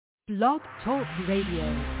Blog Talk Radio.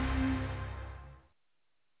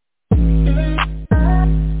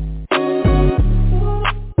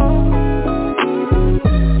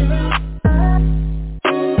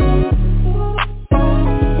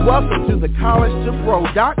 Welcome to the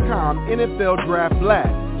collegetopro.com NFL Draft Blast,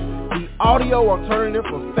 the audio alternative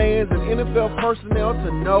for fans and NFL personnel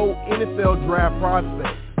to know NFL draft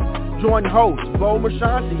prospects. Join host Bo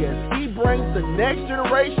Marchionte as he brings the next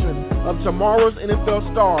generation of tomorrow's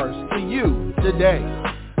NFL stars to you today.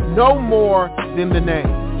 No more than the name.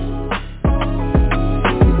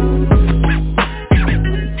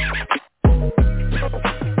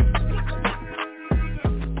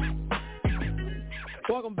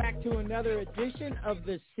 Welcome back to another edition of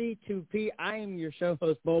the C2P. I am your show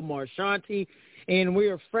host, Bo Marchionte, and we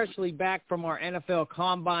are freshly back from our NFL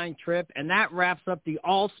Combine trip, and that wraps up the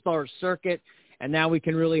All-Star circuit, and now we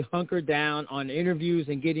can really hunker down on interviews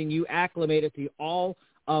and getting you acclimated to all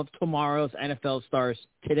of tomorrow's NFL stars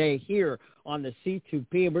today here on the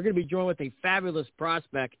C2P. And we're going to be joined with a fabulous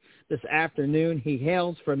prospect this afternoon. He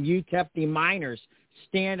hails from UTEP, the Miners,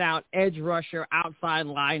 standout edge rusher, outside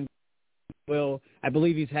line. Well, I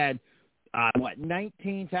believe he's had,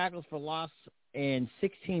 19 tackles for loss and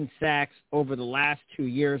 16 sacks over the last 2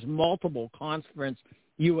 years, multiple conference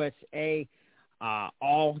USA,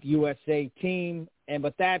 all-USA team. And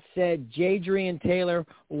with that said, Jadrian Taylor,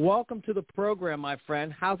 welcome to the program, my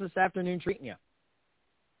friend. How's this afternoon treating you?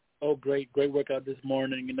 Oh, great workout this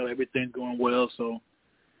morning. You know, everything's going well, so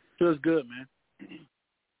feels good, man.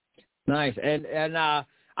 Nice. And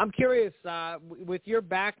I'm curious, with your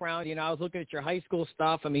background, you know, I was looking at your high school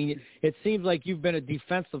stuff. I mean, it seems like you've been a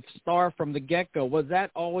defensive star from the get-go. Was that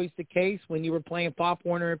always the case when you were playing Pop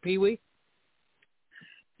Warner and Pee Wee?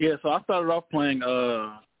 Yeah, so I started off playing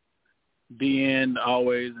DN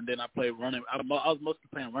always, and then I played running. I was mostly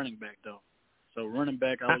playing running back, though. So running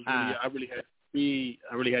back, I really had speed.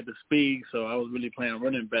 I really had the speed, so I was really playing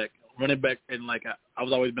running back. And, I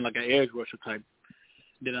was always been like an edge rusher type.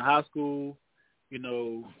 Then in high school, you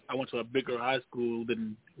know, I went to a bigger high school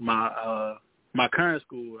than my current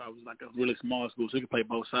school. I was like a really small school, so you could play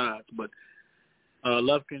both sides. But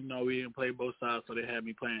Lufkin, no, we didn't play both sides, so they had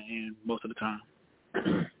me playing in most of the time.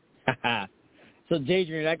 So,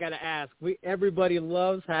 Jadrian, I got to ask, everybody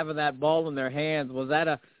loves having that ball in their hands. Was that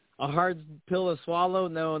a hard pill to swallow,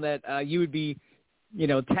 knowing that you would be, you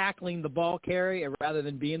know, tackling the ball carrier rather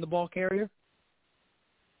than being the ball carrier?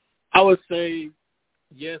 I would say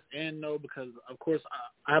yes and no, because, of course,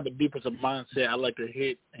 I have a defensive mindset. I like to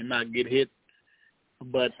hit and not get hit.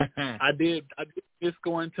 But I did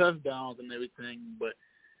scoring touchdowns and everything, but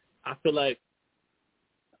I feel like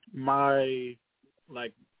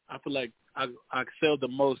I excelled the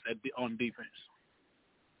most on defense.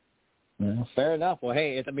 Well, fair enough. Well,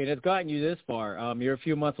 hey, it's gotten you this far. You're a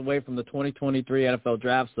few months away from the 2023 NFL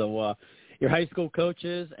Draft, so your high school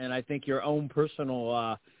coaches and I think your own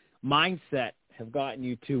personal mindset have gotten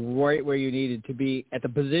you to right where you needed to be at the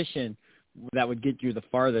position that would get you the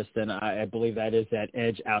farthest, and I believe that is that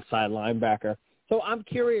edge outside linebacker. So I'm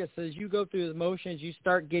curious, as you go through the motions, you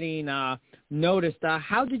start getting noticed.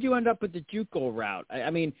 How did you end up with the JUCO route? I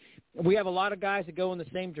mean, we have a lot of guys that go in the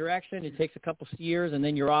same direction. It takes a couple of years, and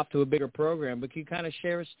then you're off to a bigger program. But can you kind of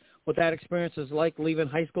share what that experience is like leaving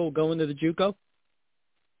high school, going to the JUCO?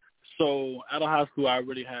 So out of high school, I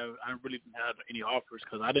really didn't have any offers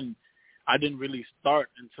because I didn't really start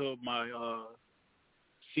until my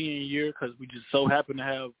senior year because we just so happened to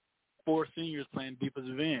have 4 seniors playing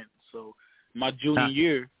defensive end. So my junior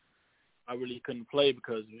year, I really couldn't play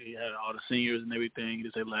because we had all the seniors and everything. They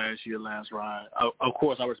say last year, last ride. Of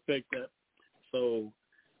course, I respect that. So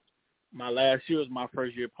my last year was my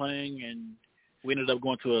first year playing, and we ended up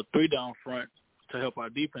going to a 3-down front to help our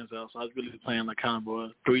defense out. So I was really playing like kind of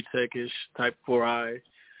a 3-tech-ish type 4-eye.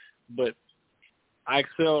 But I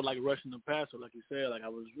excelled like rushing the passer, like you said. Like I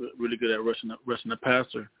was really good at rushing the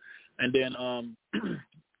passer. And then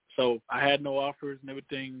so I had no offers and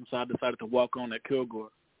everything, so I decided to walk on at Kilgore.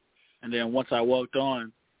 And then once I walked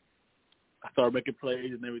on, I started making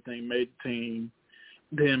plays and everything, made the team.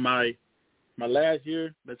 Then my last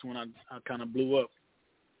year, that's when I kind of blew up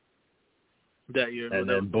that year. And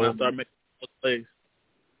then when I started making those plays.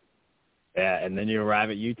 Yeah, and then you arrive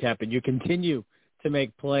at UTEP, and you continue to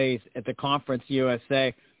make plays at the Conference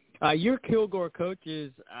USA. Your Kilgore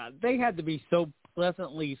coaches, they had to be so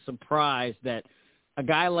pleasantly surprised that a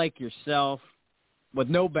guy like yourself with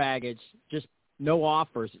no baggage, just no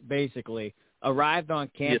offers basically, arrived on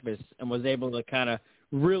campus and was able to kind of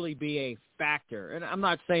really be a factor. And I'm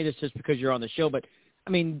not saying this just because you're on the show, but I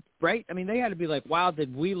mean, right? I mean, they had to be like, wow,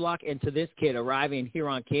 did we luck into this kid arriving here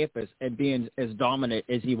on campus and being as dominant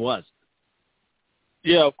as he was?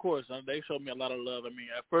 Yeah, of course. They showed me a lot of love. I mean,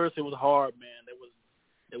 at first it was hard, man.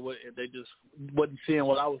 They just wasn't seeing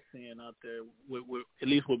what I was seeing out there, with at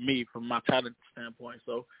least with me from my talent standpoint.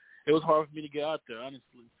 So it was hard for me to get out there,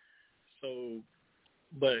 honestly. So,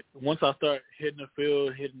 but once I start hitting the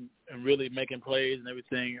field, and really making plays and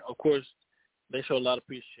everything, of course, they show a lot of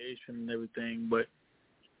appreciation and everything. But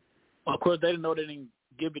of course, they didn't know they didn't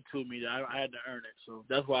give it to me. I had to earn it. So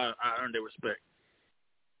that's why I earned their respect.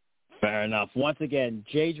 Fair enough. Once again,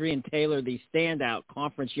 Jadrian Taylor, the standout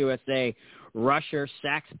Conference USA rusher,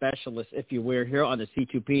 sack specialist, if you will, here on the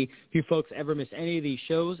C2P. If you folks ever miss any of these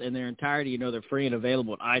shows in their entirety, you know they're free and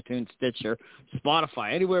available at iTunes, Stitcher,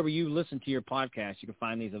 Spotify. Anywhere where you listen to your podcast, you can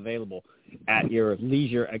find these available at your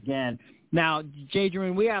leisure again. Now,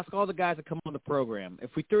 Jadrian, we ask all the guys that come on the program,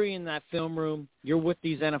 if we threw you in that film room, you're with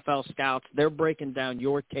these NFL scouts, they're breaking down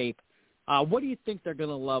your tape, what do you think they're going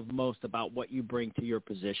to love most about what you bring to your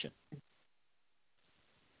position?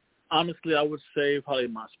 Honestly, I would say probably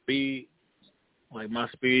my speed. Like, my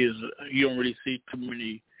speed is, you don't really see too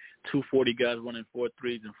many 240 guys running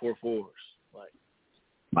 4.3s and 4.4s. Like,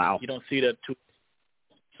 wow, you don't see that too.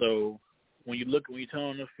 So when you turn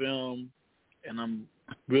on the film, and I'm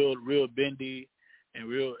real bendy and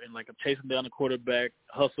like I'm chasing down the quarterback,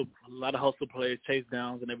 a lot of hustle plays, chase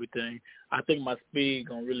downs and everything, I think my speed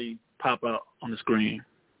gonna really pop out on the screen.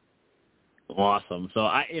 Awesome. So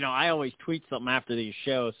I always tweet something after these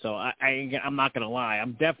shows. So I'm not gonna lie.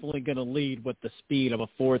 I'm definitely gonna lead with the speed of a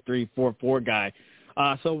 4.3, 4.4 guy.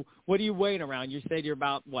 So what are you weighing around? You said you're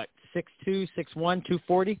about what, 6'2", 6'1",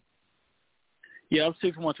 240? Yeah, I'm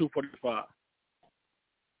 6'1", 245.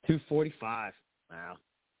 245. Wow.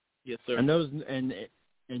 Yes, sir.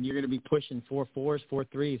 And you're gonna be pushing 4.4s,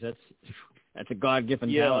 4.3s. That's a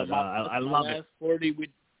God-given talent. I love it. Last 40,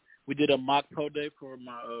 we did a mock pro day for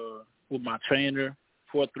my with my trainer,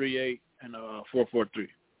 4.38 and 4.43.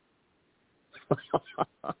 That's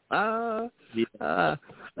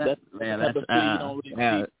type of speed you don't really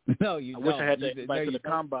see. No, you I don't. wish I had that back to the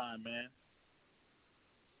combine, man.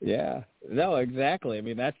 Yeah. No, exactly. I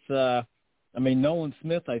mean, that's Nolan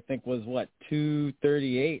Smith, I think, was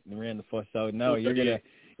 238 and ran the foot. So no, you're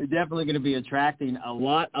definitely going to be attracting a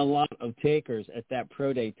lot of takers at that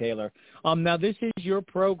pro day, Taylor. Now this is your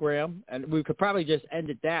program, and we could probably just end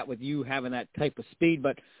at that with you having that type of speed.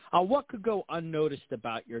 But what could go unnoticed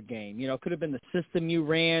about your game? You know, it could have been the system you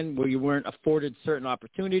ran where you weren't afforded certain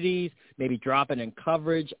opportunities, maybe dropping in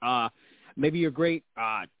coverage. Maybe you're great,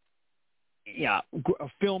 a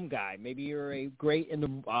film guy. Maybe you're great in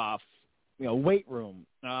the weight room.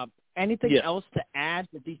 Anything else to add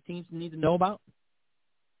that these teams need to know about?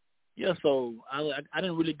 Yeah, so I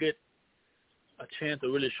didn't really get a chance to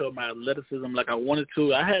really show my athleticism like I wanted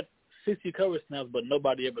to. I had 60 coverage snaps, but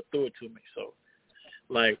nobody ever threw it to me. So,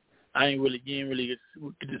 like, you didn't really get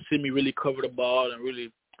to see me really cover the ball and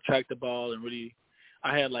really track the ball and really.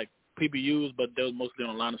 I had like PBUs, but they was mostly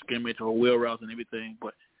on the line of scrimmage or wheel routes and everything.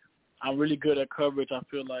 But I'm really good at coverage. I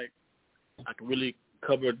feel like I can really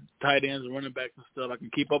cover tight ends and running backs and stuff. I can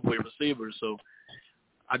keep up with receivers. So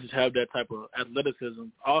I just have that type of athleticism.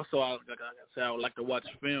 Also, like I said, I would like to watch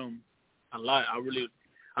film a lot. I really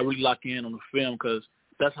lock in on the film because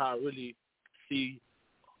that's how I really see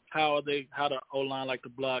how the O-line like to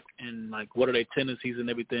block and like what are their tendencies and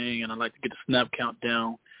everything. And I like to get the snap count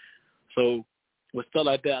down. So with stuff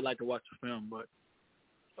like that, I like to watch the film. But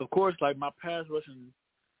of course, like my pass rushing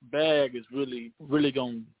bag is really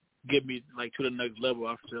gonna get me like to the next level.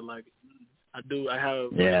 I feel like I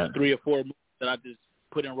have 3 or 4 moves that I just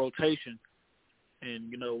put in rotation,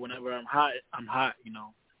 and whenever I'm hot,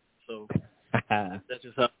 So that's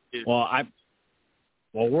just how it is. Well,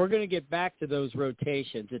 we're going to get back to those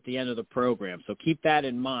rotations at the end of the program, so keep that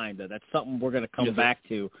in mind. That's something we're going to come back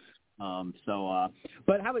to.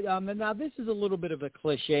 But how about now? This is a little bit of a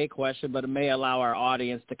cliche question, but it may allow our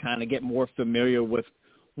audience to kind of get more familiar with.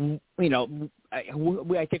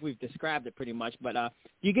 I think we've described it pretty much, but do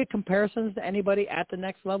you get comparisons to anybody at the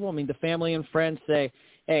next level? I mean, the family and friends say,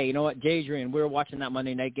 hey, you know what, Jadrian, we were watching that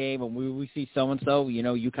Monday night game, and we see so-and-so,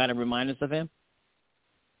 you kind of remind us of him?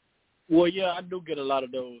 Well, yeah, I do get a lot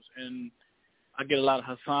of those, and I get a lot of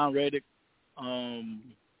Hassan Reddick,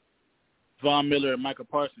 Von Miller, and Michael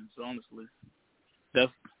Parsons, honestly.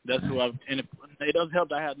 That's who I've – and it does help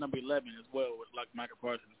that I had number 11 as well with, like, Michael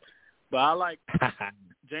Parsons. But I like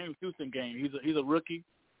James Houston game. He's a rookie,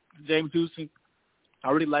 James Houston.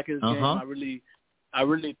 I really like his game. I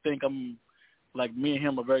really think I'm like me and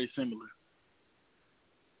him are very similar.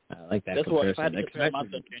 I like that. That's why if I had to compare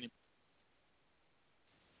myself to anybody.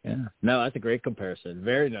 Yeah. No, that's a great comparison.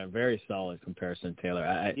 Very solid comparison, Taylor.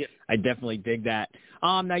 I definitely dig that.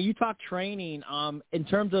 Now, you talk training. In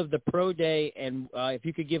terms of the pro day, and if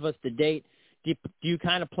you could give us the date, do you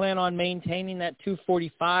kind of plan on maintaining that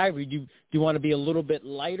 245, or do you want to be a little bit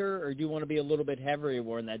lighter, or do you want to be a little bit heavier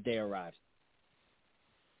when that day arrives?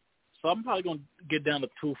 So I'm probably going to get down to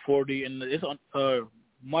 240, and it's on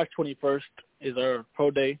March 21st is our pro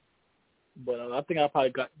day. But I think I'll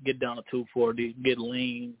probably get down to 240, get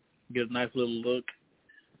lean, get a nice little look.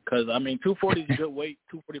 Because, 240 is a good weight.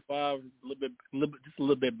 245 is just a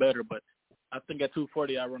little bit better. But I think at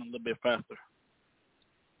 240 I run a little bit faster.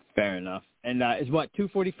 Fair enough. And is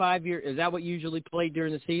 245 is that what you usually play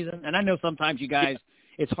during the season? And I know sometimes you guys,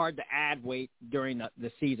 it's hard to add weight during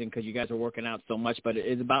the season because you guys are working out so much. But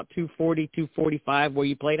is about 240, 245 where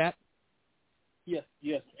you played at? Yes.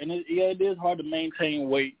 And it is hard to maintain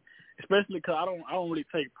weight. Especially because I don't really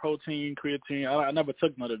take protein, creatine. I never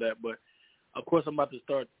took none of that, but of course I'm about to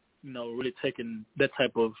start, really taking that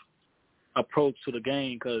type of approach to the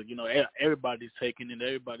game because everybody's taking it,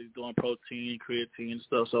 everybody's doing protein, creatine, and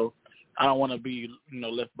stuff. So I don't want to be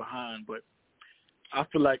left behind, but I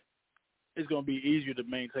feel like it's going to be easier to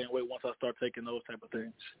maintain weight once I start taking those type of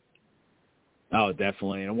things. Oh,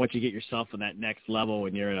 definitely. And once you get yourself on that next level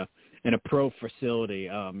and you're in a pro facility,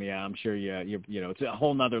 I'm sure it's a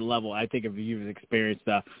whole nother level. I think if you've experienced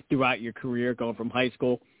throughout your career, going from high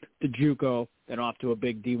school to JUCO, then off to a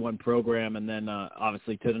big D1 program, and then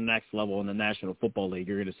obviously to the next level in the National Football League.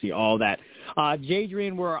 You're going to see all that.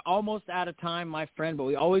 Jadrian, we're almost out of time, my friend, but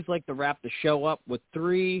we always like to wrap the show up with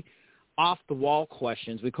 3 off-the-wall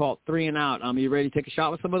questions. We call it 3 and out. You ready to take a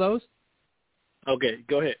shot with some of those? Okay,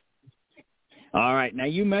 go ahead. All right. Now,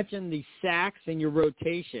 you mentioned the sacks in your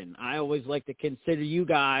rotation. I always like to consider you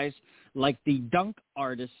guys like the dunk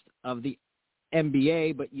artist of the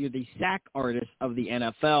NBA, but you're the sack artist of the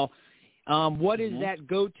NFL. What is that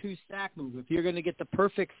go-to sack move? If you're going to get the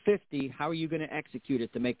perfect 50, how are you going to execute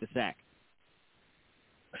it to make the sack?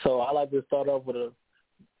 So I like to start off with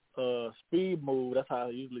a speed move. That's how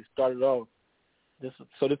I usually start it off. This is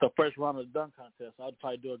the first round of the dunk contest. I'd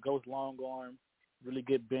probably do a ghost long arm. Really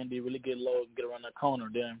get bendy, really get low, and get around that corner.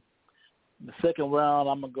 Then the second round,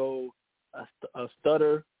 I'm going to go a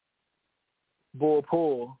stutter, bull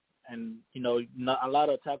pull. And, a lot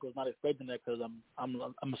of tackles not expecting that because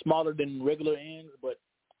I'm smaller than regular ends, but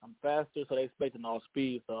I'm faster, so they expecting all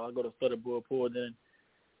speed. So I'll go to stutter, bull pull. Then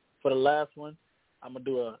for the last one, I'm going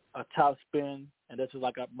to do a top spin, and that's just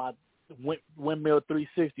like my windmill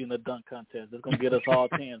 360 in the dunk contest. It's going to get us all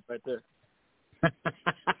 10s right there.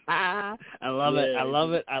 I love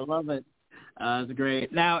it. It's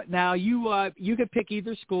great. Now you could pick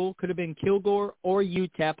either school. Could have been Kilgore or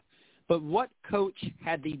UTEP. But what coach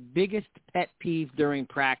had the biggest pet peeve during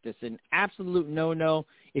practice? An absolute no-no.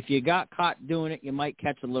 If you got caught doing it, you might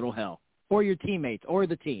catch a little hell. Or your teammates or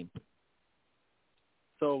the team.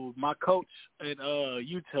 So my coach at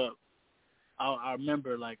UTEP, I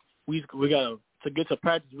remember we got to get to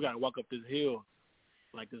practice. We got to walk up this hill.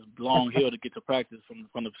 Like this long hill to get to practice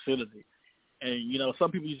from the facility. And,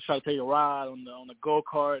 some people used to try to take a ride on the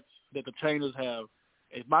go-karts that the trainers have.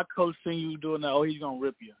 If my coach seen you doing that, he's going to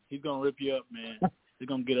rip you. He's going to rip you up, man. It's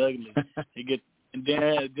going to get ugly. And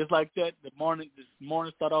then just like that, this morning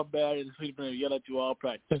start off bad, and he's going to yell at you all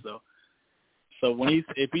practice. So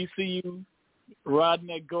if he see you riding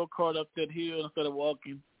that go-kart up that hill instead of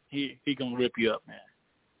walking, he going to rip you up, man.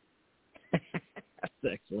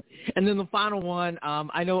 That's excellent. And then the final one,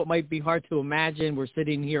 I know it might be hard to imagine. We're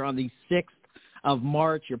sitting here on the 6th of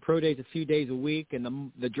March. Your pro day is a few days a week,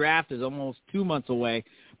 and the draft is almost 2 months away.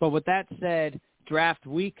 But with that said, draft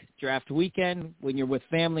weekend, when you're with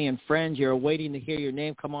family and friends, you're waiting to hear your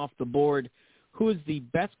name come off the board. Who is the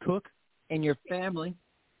best cook in your family?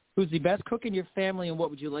 Who's the best cook in your family, and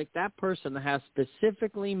what would you like that person to have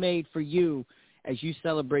specifically made for you as you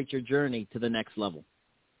celebrate your journey to the next level?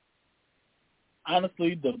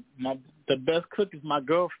 Honestly, the best cook is my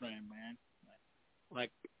girlfriend, man. Like,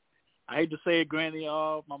 I hate to say it, granny,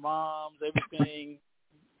 all my mom's, everything,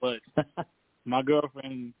 but my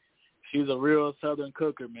girlfriend, she's a real Southern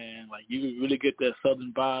cooker, man. Like, you really get that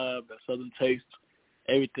Southern vibe, that Southern taste,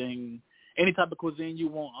 everything. Any type of cuisine you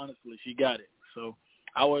want, honestly, she got it. So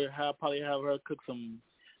I would probably have her cook some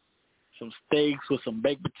steaks with some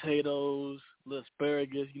baked potatoes, a little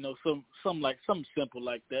asparagus, something simple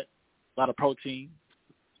like that. A lot of protein.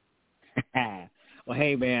 Well,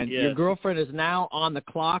 hey, man, Your girlfriend is now on the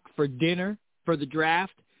clock for dinner for the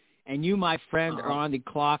draft, and you, my friend, are on the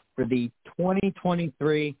clock for the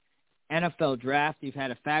 2023 NFL draft. You've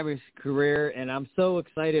had a fabulous career, and I'm so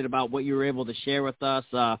excited about what you were able to share with us,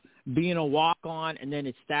 being a walk-on and then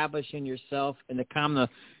establishing yourself and to come to,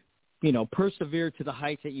 persevere to the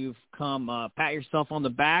heights that you've come. Pat yourself on the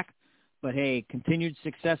back, but, hey, continued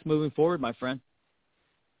success moving forward, my friend.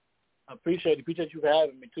 I appreciate it. Appreciate you for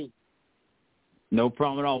having me, too. No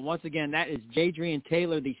problem at all. Once again, that is Jadrian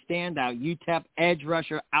Taylor, the standout UTEP edge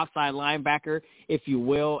rusher, outside linebacker, if you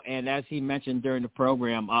will. And as he mentioned during the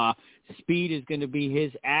program, speed is going to be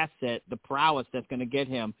his asset, the prowess that's going to get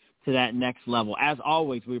him to that next level. As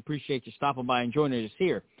always, we appreciate you stopping by and joining us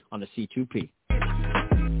here on the C2P.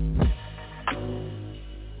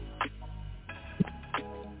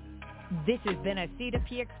 This has been a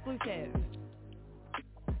C2P exclusive.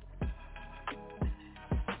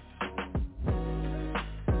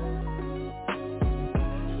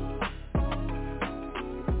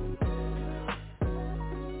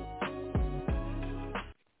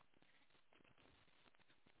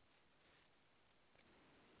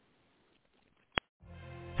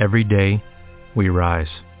 Every day, we rise,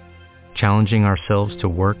 challenging ourselves to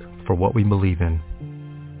work for what we believe in.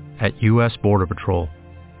 At U.S. Border Patrol,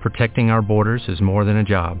 protecting our borders is more than a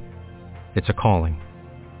job. It's a calling.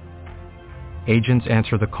 Agents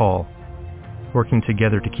answer the call, working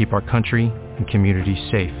together to keep our country and communities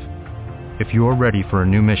safe. If you are ready for a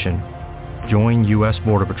new mission, join U.S.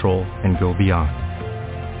 Border Patrol and go beyond.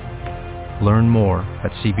 Learn more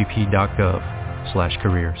at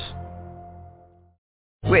cbp.gov/careers.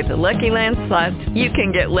 With the Lucky Land Slots, you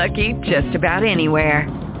can get lucky just about anywhere.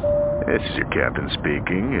 This is your captain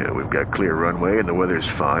speaking. We've got clear runway and the weather's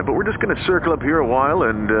fine, but we're just going to circle up here a while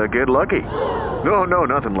and get lucky. No,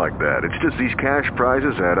 nothing like that. It's just these cash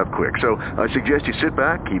prizes add up quick. So I suggest you sit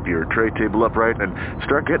back, keep your tray table upright, and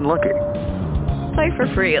start getting lucky. Play for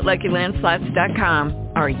free at LuckyLandSlots.com.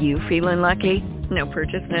 Are you feeling lucky? No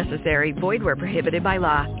purchase necessary. Void where prohibited by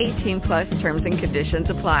law. 18+ terms and conditions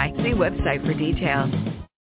apply. See website for details.